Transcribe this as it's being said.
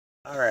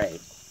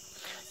Alright,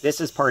 this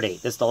is part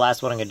 8. This is the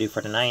last one I'm going to do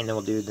for tonight, and then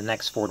we'll do the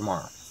next 4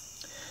 tomorrow.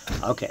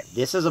 Okay,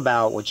 this is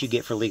about what you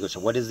get for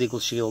LegalShield. What is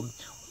LegalShield?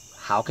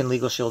 How can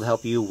LegalShield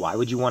help you? Why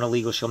would you want a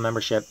LegalShield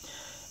membership?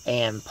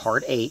 And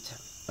part 8,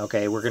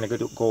 okay, we're going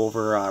to go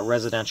over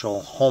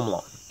residential home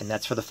loan, and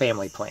that's for the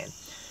family plan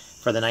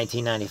for the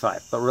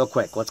 1995. But real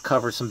quick, let's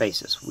cover some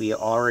bases.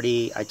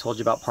 I told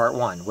you about part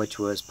 1, which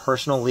was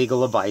personal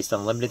legal advice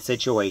on limited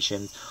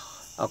situations,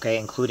 okay,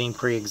 including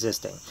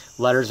pre-existing.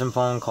 Letters and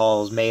phone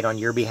calls made on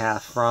your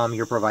behalf from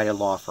your provided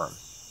law firm.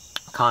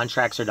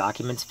 Contracts or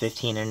documents,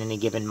 15 in any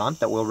given month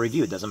that we'll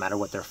review. It doesn't matter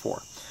what they're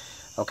for.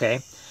 Okay?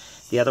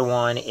 The other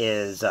one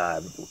is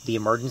the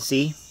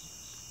emergency,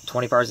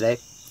 24 hours a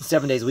day,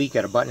 7 days a week.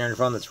 Got a button on your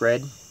phone that's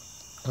red.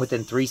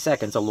 Within 3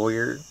 seconds, a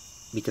lawyer,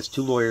 because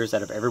 2 lawyers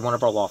out of every one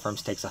of our law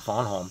firms takes a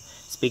phone home,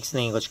 speaks in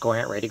English,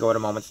 coherent, ready to go at a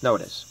moment's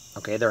notice.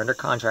 Okay? They're under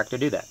contract to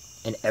do that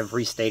in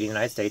every state of the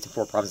United States and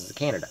 4 provinces of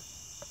Canada.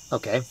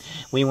 Okay,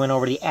 we went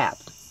over the app,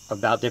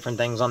 about different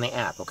things on the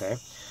app, okay?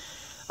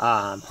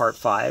 Part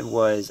 5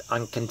 was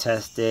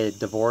uncontested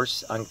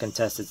divorce,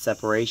 uncontested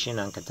separation,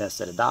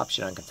 uncontested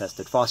adoption,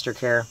 uncontested foster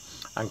care,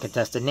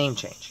 uncontested name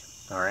change,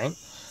 all right?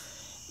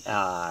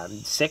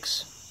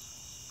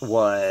 6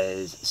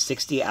 was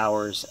 60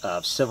 hours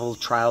of civil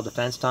trial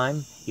defense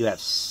time. You have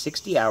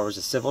 60 hours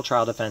of civil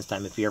trial defense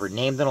time if you're ever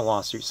named in a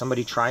lawsuit,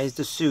 somebody tries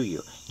to sue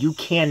you. You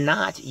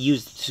cannot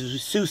use it to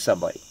sue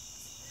somebody,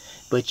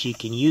 but you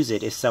can use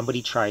it if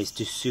somebody tries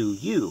to sue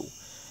you.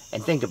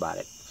 And think about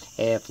it.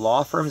 If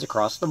law firms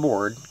across the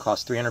board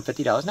cost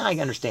 $350, now I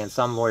understand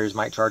some lawyers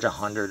might charge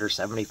 $100 or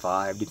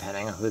 $75,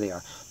 depending on who they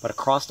are, but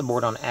across the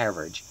board on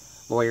average,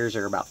 lawyers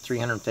are about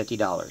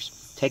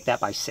 $350. Take that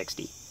by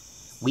 60.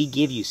 We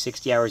give you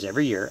 60 hours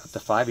every year, up to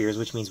 5 years,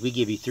 which means we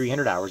give you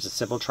 300 hours of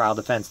civil trial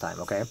defense time,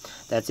 okay?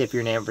 That's if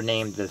you're never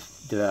named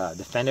the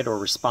defendant or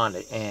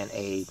respondent in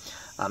a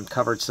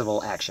covered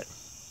civil action.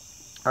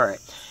 All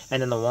right,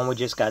 and then the one we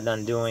just got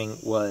done doing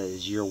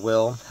was your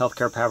will,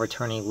 healthcare power of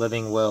attorney,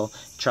 living will,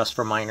 trust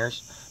for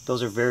minors.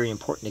 Those are very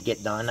important to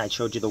get done. I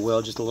showed you the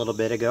will just a little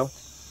bit ago.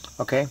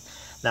 Okay,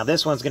 now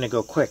this one's going to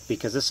go quick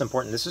because this is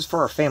important. This is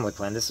for our family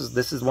plan. This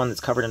is one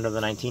that's covered under the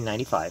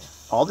 1995.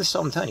 All this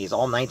I'm telling you is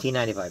all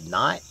 1995,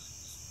 not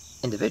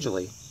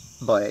individually,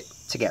 but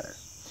together.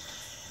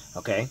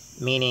 Okay,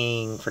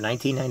 meaning for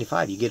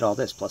 1995 you get all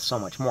this plus so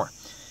much more.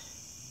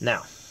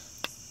 Now,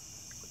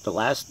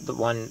 the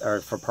one,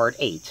 or for part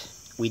 8,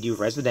 we do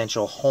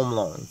residential home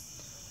loan.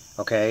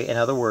 Okay, in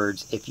other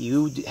words, if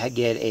you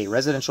get a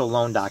residential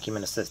loan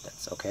document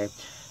assistance, okay,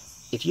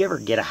 if you ever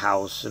get a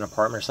house, an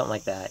apartment, or something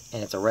like that,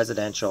 and it's a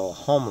residential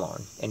home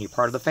loan, and you're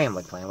part of the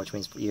family plan, which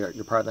means you're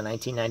part of the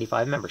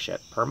 1995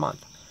 membership per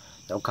month,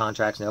 no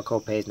contracts, no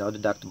co-pays, no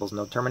deductibles,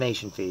 no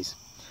termination fees.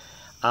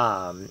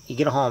 You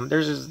get a home,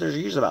 there's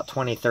usually about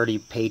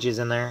 20-30 pages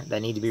in there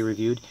that need to be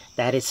reviewed.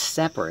 That is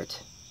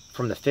separate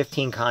from the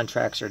 15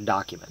 contracts or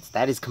documents.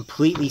 That is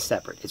completely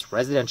separate. It's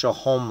residential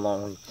home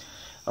loan,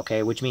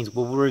 okay, which means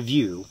we'll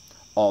review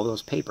all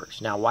those papers.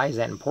 Now, why is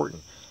that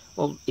important?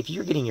 Well, if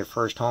you're getting your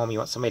first home, you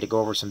want somebody to go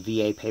over some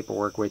VA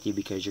paperwork with you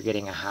because you're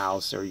getting a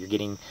house or you're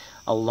getting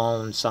a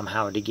loan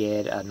somehow to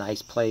get a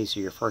nice place or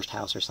your first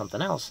house or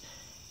something else,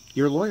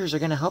 your lawyers are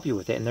going to help you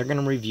with it, and they're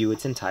going to review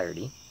its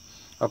entirety,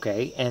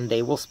 okay, and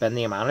they will spend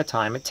the amount of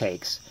time it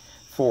takes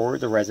for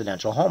the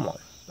residential home loan,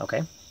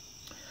 okay?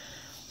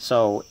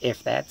 So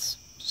if that's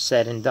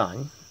said and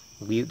done,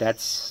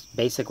 that's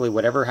basically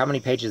how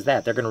many pages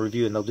they're going to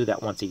review, and they'll do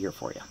that once a year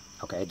for you.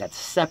 Okay, that's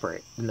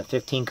separate than the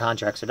 15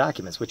 contracts or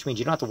documents, which means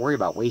you don't have to worry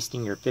about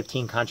wasting your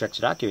 15 contracts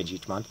or documents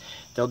each month.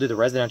 They'll do the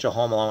residential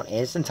home loan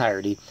in its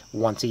entirety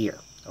once a year.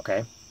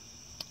 Okay.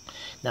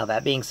 Now,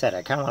 that being said,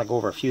 I kind of want to go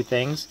over a few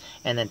things,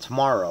 and then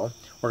tomorrow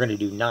we're going to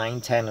do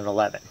 9, 10, and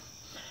 11.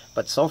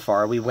 But so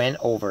far, we went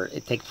over,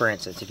 for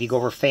instance, if you go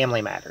over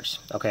family matters,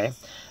 okay,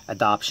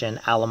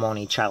 adoption,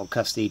 alimony, child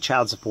custody,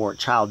 child support,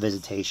 child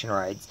visitation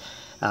rights,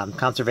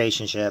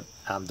 conservationship,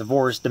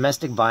 divorce,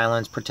 domestic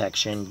violence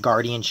protection,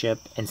 guardianship,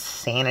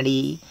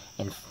 insanity,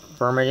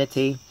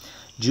 infirmity,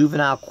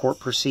 juvenile court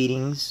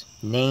proceedings,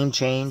 name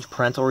change,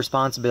 parental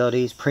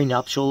responsibilities,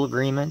 prenuptial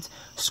agreements,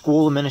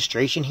 school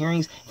administration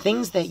hearings,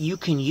 things that you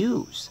can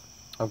use,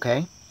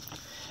 okay?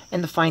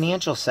 In the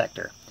financial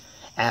sector,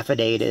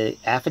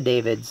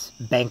 affidavits,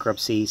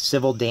 bankruptcy,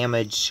 civil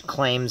damage,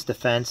 claims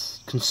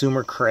defense,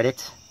 consumer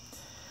credit,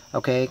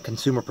 okay,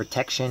 consumer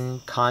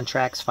protection,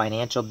 contracts,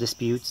 financial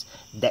disputes,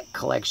 debt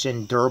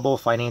collection, durable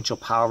financial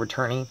power of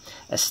attorney,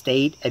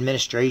 estate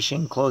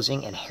administration,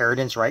 closing,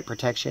 inheritance right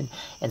protection,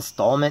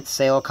 installment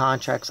sale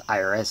contracts,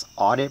 IRS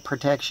audit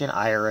protection,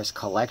 IRS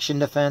collection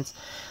defense,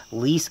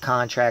 lease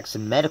contracts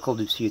and medical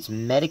disputes,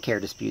 Medicare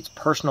disputes,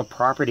 personal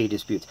property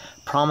disputes,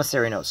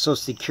 promissory notes, Social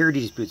Security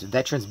disputes,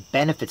 veterans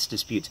benefits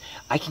disputes.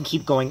 I can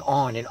keep going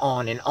on and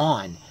on and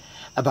on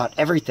about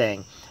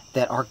everything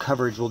that our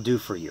coverage will do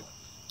for you.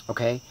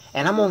 Okay?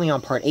 And I'm only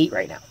on part 8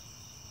 right now.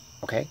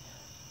 Okay?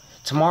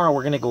 Tomorrow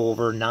we're going to go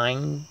over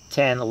 9,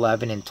 10,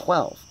 11, and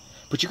 12.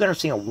 But you got to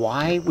understand,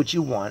 why would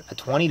you want a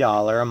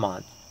 $20 a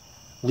month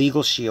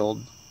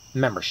LegalShield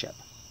membership?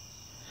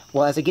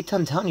 Well, as I get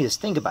done telling you this,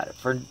 think about it.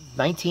 For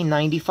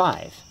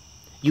 $19.95,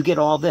 you get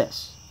all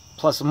this,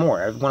 plus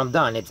more. When I'm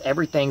done,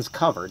 everything's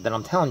covered that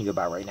I'm telling you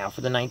about right now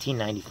for the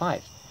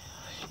 $19.95.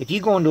 If you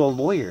go into a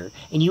lawyer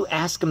and you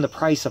ask them the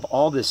price of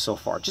all this so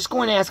far, just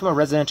go and ask them a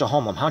residential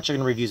home loan, how much are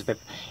going to reviews?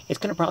 It's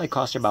going to probably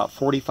cost you about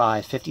 $45,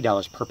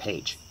 $50 per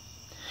page.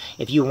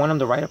 If you want them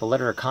to write up a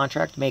letter of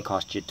contract, it may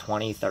cost you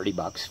 $20, $30,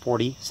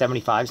 $40,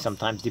 $75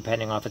 sometimes,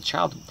 depending on if it's a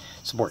child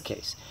support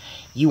case.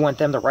 You want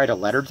them to write a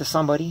letter to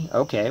somebody?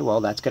 Okay,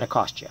 well, that's going to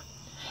cost you.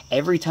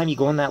 Every time you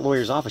go in that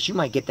lawyer's office, you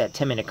might get that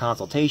 10-minute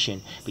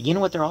consultation, but you know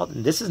what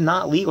this is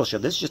not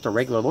LegalShield, this is just a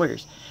regular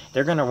lawyers.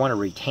 They're going to want a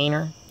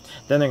retainer,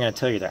 then they're going to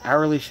tell you their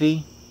hourly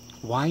fee.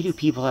 Why do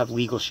people have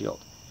LegalShield?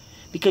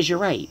 Because you're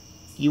right,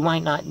 you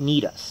might not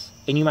need us,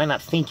 and you might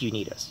not think you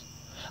need us.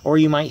 Or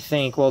you might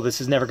think, well,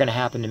 this is never going to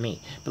happen to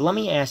me. But let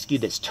me ask you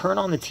this. Turn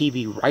on the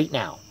TV right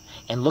now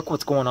and look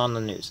what's going on in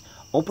the news.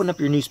 Open up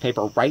your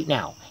newspaper right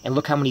now and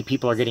look how many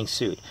people are getting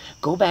sued.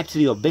 Go back to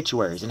the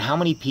obituaries and how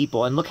many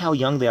people, and look how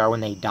young they are when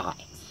they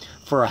die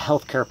for a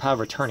healthcare power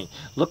of attorney.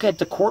 Look at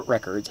the court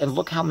records and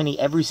look how many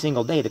every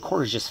single day. The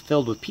court is just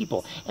filled with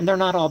people, and they're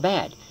not all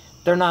bad.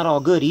 They're not all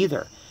good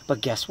either.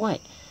 But guess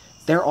what?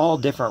 They're all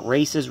different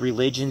races,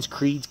 religions,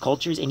 creeds,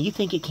 cultures, and you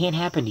think it can't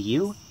happen to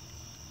you?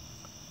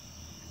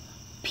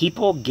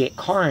 People get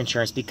car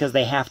insurance because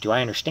they have to.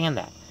 I understand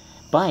that.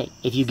 But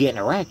if you get in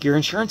a wreck, your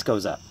insurance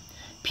goes up.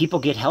 People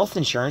get health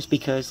insurance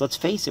because, let's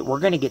face it,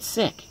 we're going to get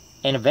sick.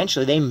 And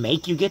eventually they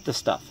make you get the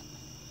stuff.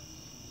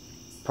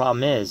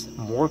 Problem is,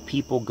 more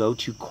people go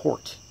to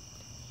court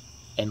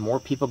and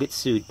more people get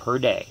sued per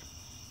day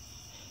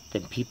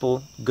than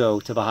people go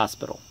to the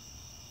hospital.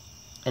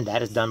 And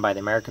that is done by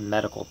the American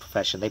medical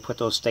profession. They put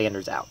those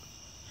standards out.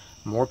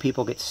 More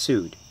people get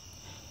sued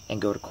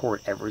and go to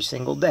court every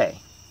single day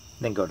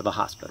than go to the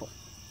hospital.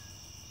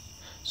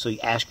 So you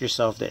ask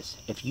yourself this.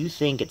 If you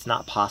think it's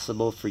not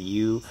possible for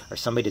you or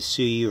somebody to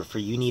sue you or for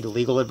you need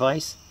legal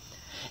advice,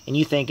 and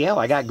you think, oh,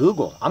 I got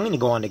Google. I'm going to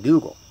go on to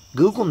Google.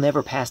 Google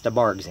never passed a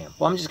bar exam.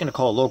 Well, I'm just going to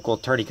call a local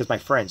attorney because my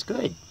friend's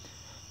good.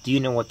 Do you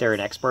know what they're an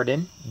expert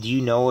in? Do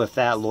you know if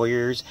that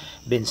lawyer's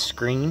been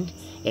screened?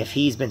 If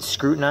he's been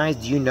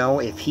scrutinized? Do you know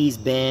if he's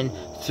been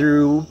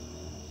through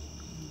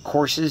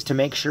courses to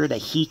make sure that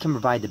he can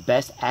provide the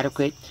best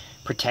adequate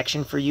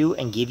protection for you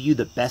and give you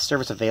the best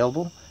service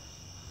available?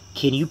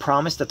 Can you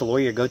promise that the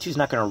lawyer you go to is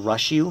not going to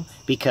rush you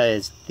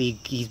because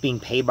he's being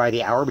paid by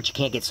the hour, but you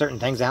can't get certain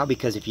things out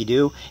because if you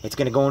do, it's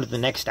going to go into the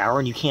next hour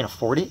and you can't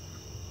afford it?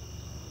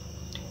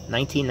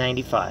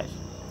 $19.95.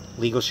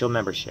 LegalShield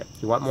membership.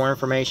 You want more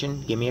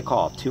information? Give me a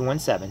call.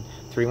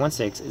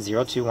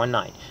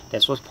 217-316-0219.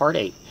 This was part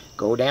 8.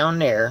 Go down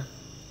there.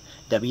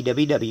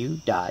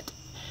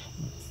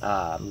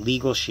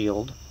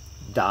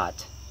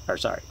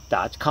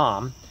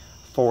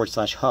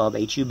 www.legalshield.com/hub,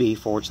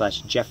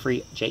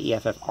 HUB/Jeffrey,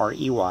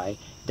 JEFFREY,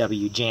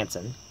 W,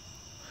 Jansen.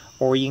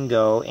 Or you can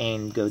go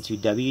to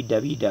www.jeffrey,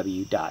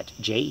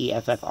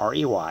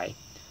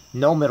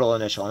 no middle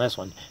initial on this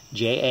one,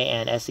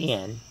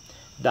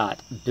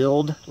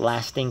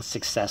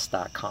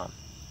 JANSEN.buildlastingsuccess.com.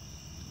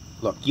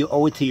 Look, you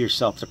owe it to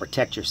yourself to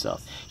protect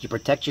yourself. You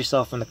protect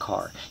yourself in the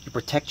car. You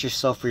protect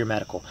yourself for your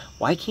medical.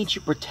 Why can't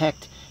you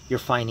protect your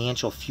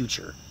financial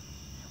future?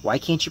 Why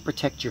can't you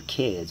protect your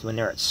kids when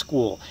they're at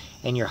school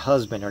and your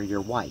husband or your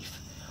wife?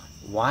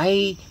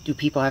 Why do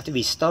people have to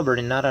be stubborn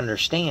and not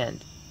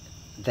understand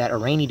that a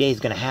rainy day is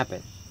going to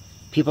happen?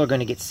 People are going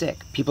to get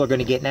sick. People are going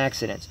to get in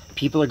accidents.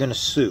 People are going to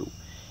sue.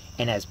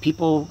 And as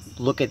people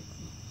look at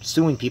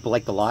suing people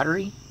like the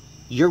lottery,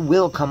 your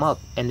will come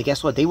up. And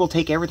guess what? They will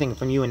take everything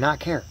from you and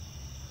not care.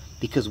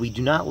 Because we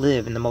do not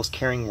live in the most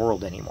caring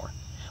world anymore.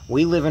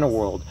 We live in a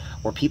world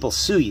where people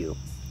sue you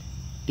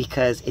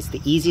because it's the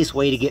easiest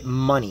way to get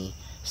money,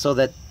 so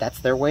that's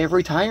their way of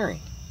retiring.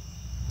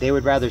 They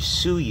would rather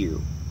sue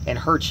you and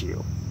hurt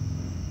you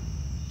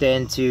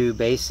than to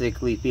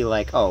basically be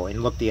like, oh,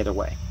 and look the other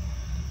way.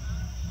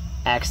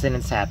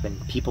 Accidents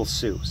happen. People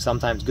sue.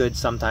 Sometimes good,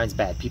 sometimes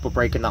bad. People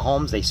break into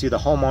homes. They sue the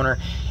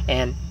homeowner,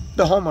 and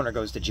the homeowner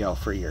goes to jail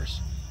for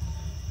years.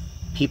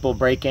 People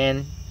break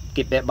in,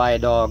 get bit by a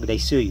dog, they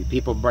sue you.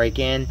 People break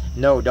in,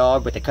 no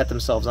dog, but they cut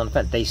themselves on the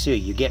fence, they sue you.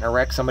 You get in a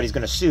wreck, somebody's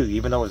going to sue you,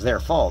 even though it was their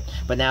fault.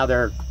 But now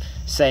they're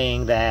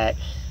saying that,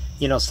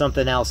 you know,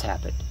 something else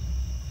happened.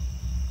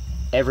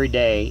 Every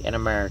day in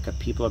America,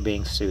 people are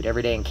being sued.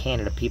 Every day in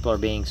Canada, people are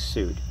being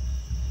sued.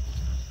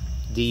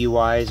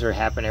 DUIs are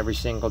happening every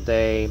single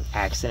day.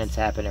 Accidents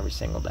happen every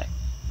single day.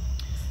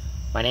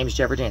 My name is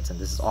Jeffrey Jansen.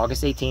 This is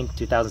August 18th,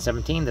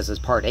 2017. This is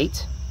part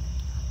 8.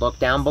 Look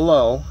down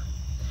below,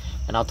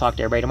 and I'll talk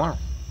to everybody tomorrow.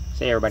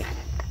 See you, everybody.